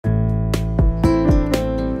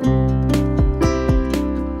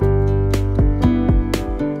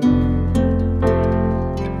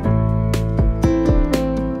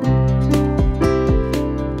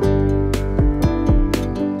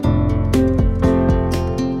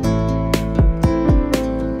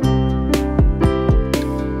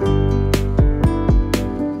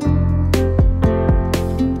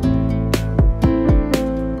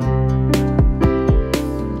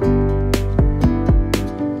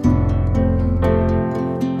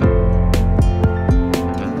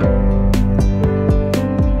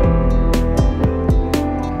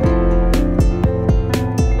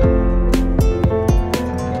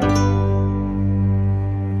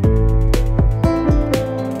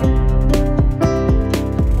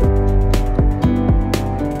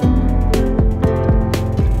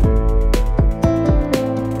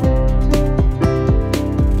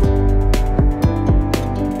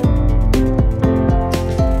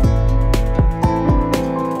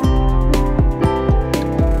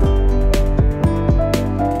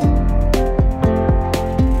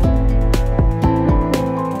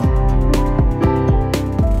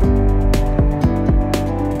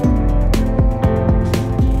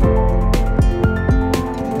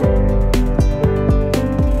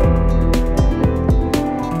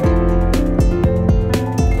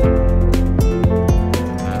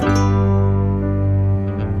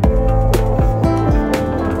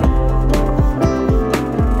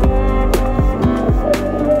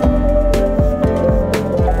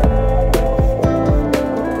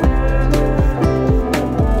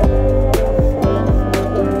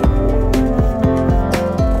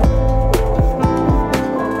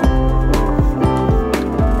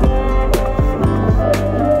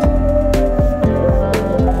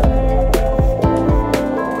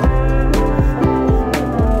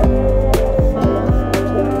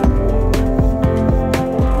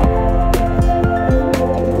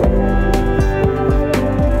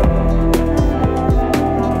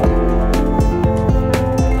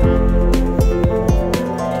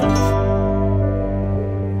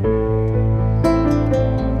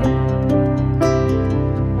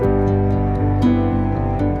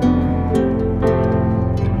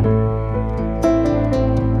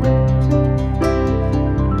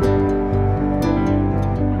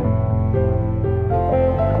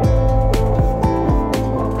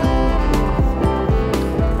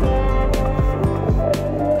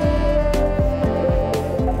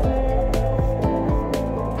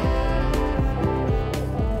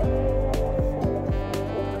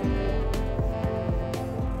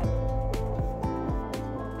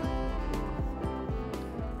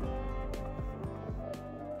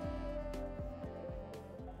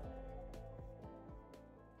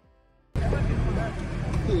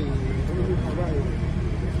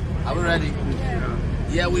ready?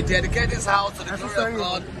 Yeah, we dedicate this house to the glory of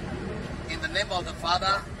God in the name of the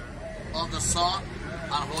Father, of the Son,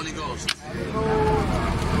 and Holy Ghost.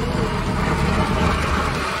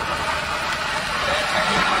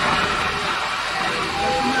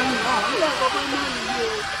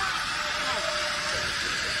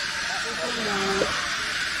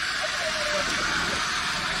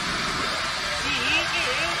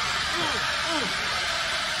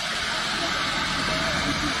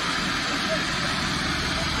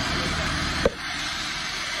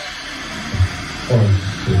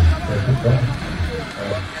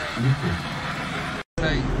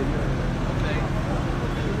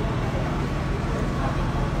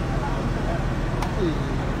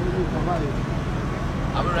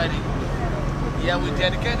 Are we ready? Yeah, we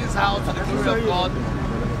dedicate this house to the glory of God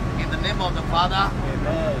in the name of the Father,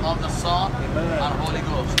 of the Son, and Holy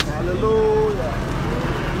Ghost. Hallelujah.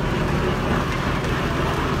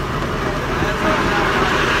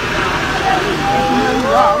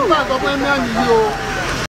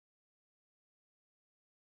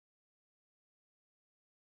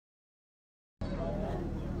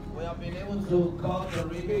 We have been able to cut the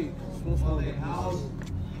ribbon for the house,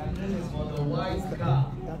 and this is for the white car.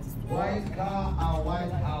 White car and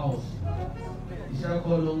white house. Iṣẹ́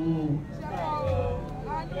kọ́ lówó.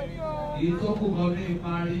 Ìtókù kan ní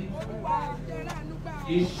ìparí.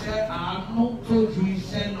 Iṣẹ́ àánú tó ju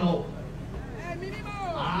iṣẹ́ lọ.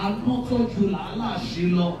 Àánú tó ju làálàṣí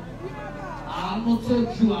lọ. Àánú tó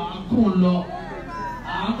ju àágùn lọ.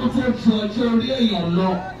 Àánú tó ju ọjọ́ orí èèyàn lọ.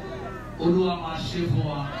 Olúwa máa ṣe fún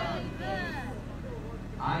wa.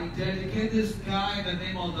 I dedicate this guy in the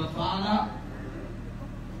name of the Father,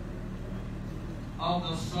 of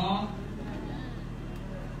the Son,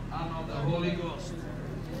 and of the Holy Ghost.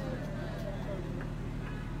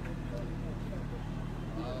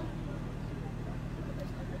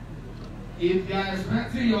 If you are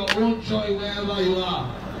expecting your own joy wherever you are,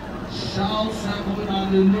 shout seven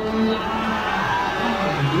hallelujah.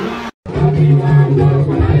 Hallelujah.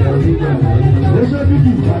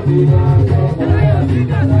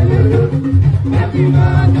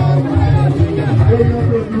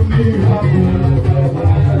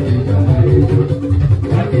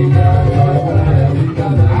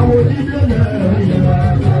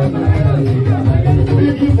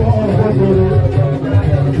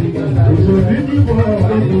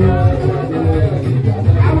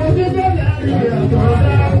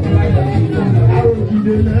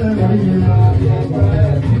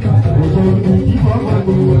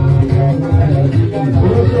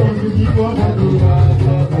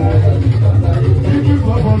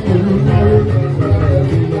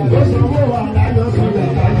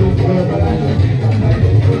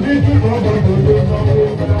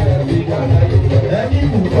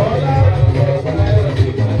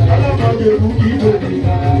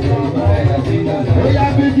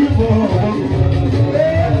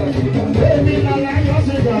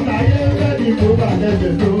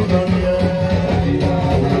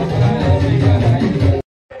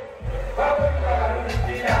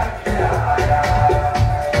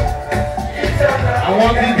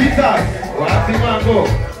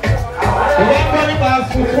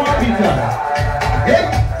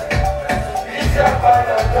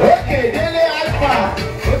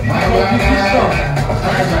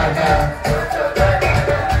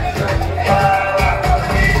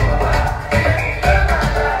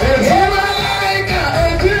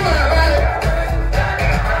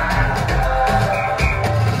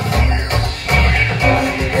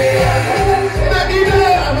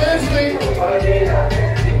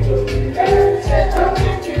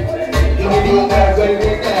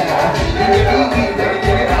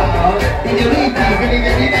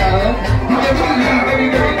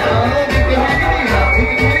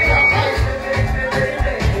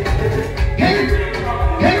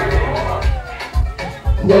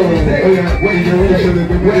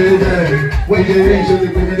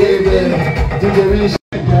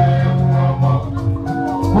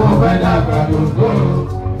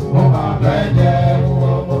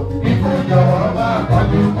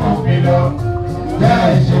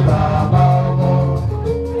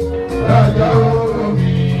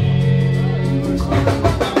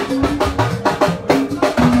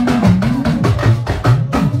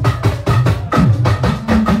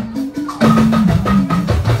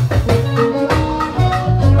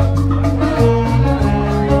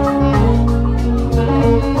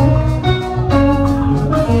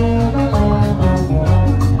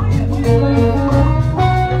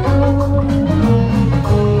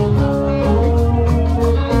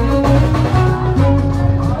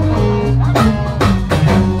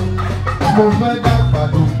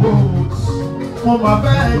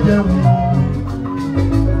 jẹun.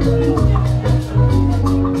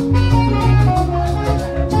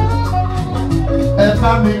 Ẹ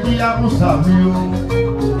bá mi ní àmúṣà mi o,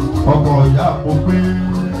 ọmọ ìyá mo gbé.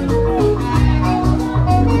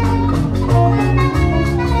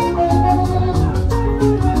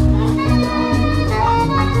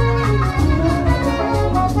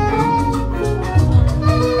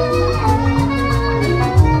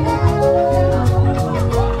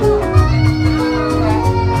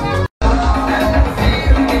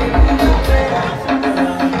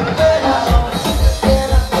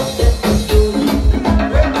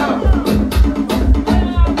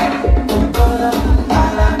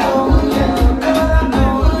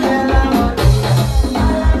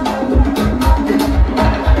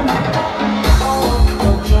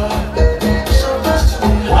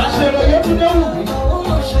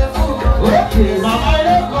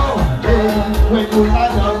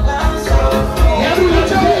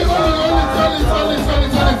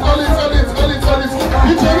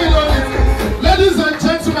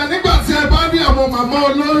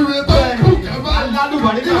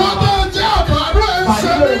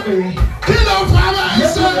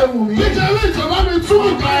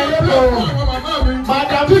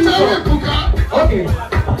 Okay.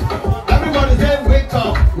 Everybody say wake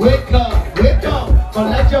up, wake up, wake up.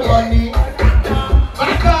 Collect your money.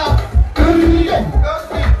 Back up.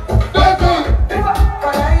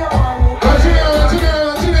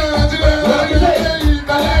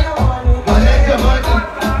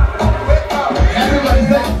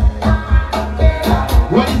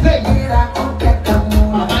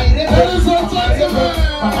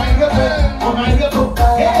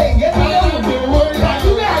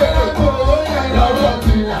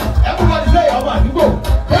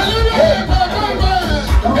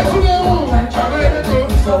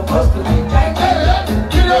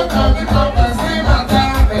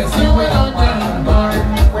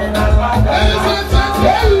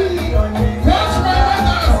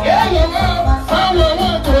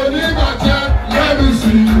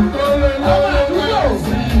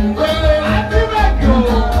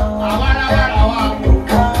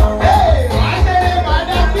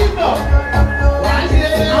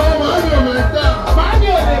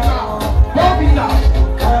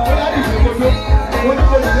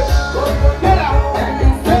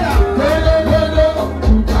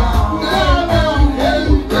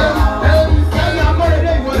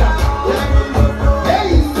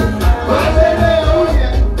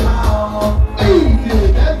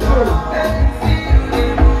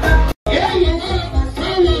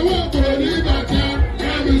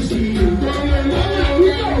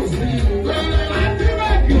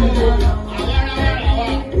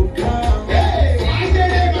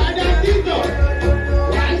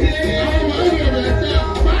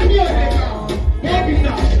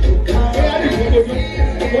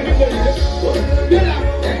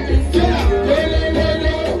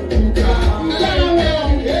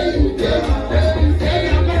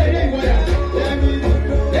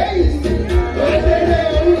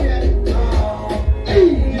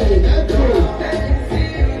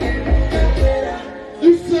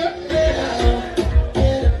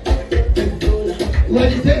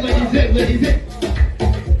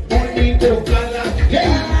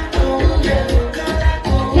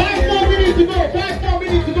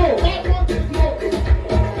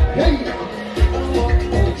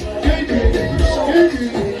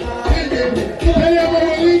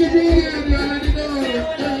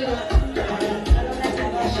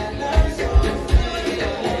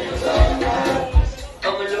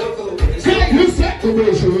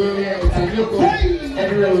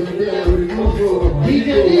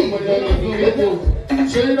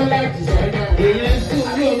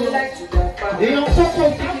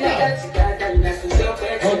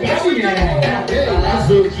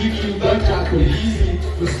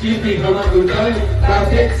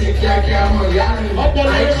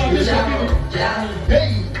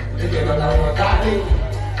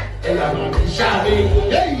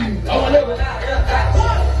 Hey!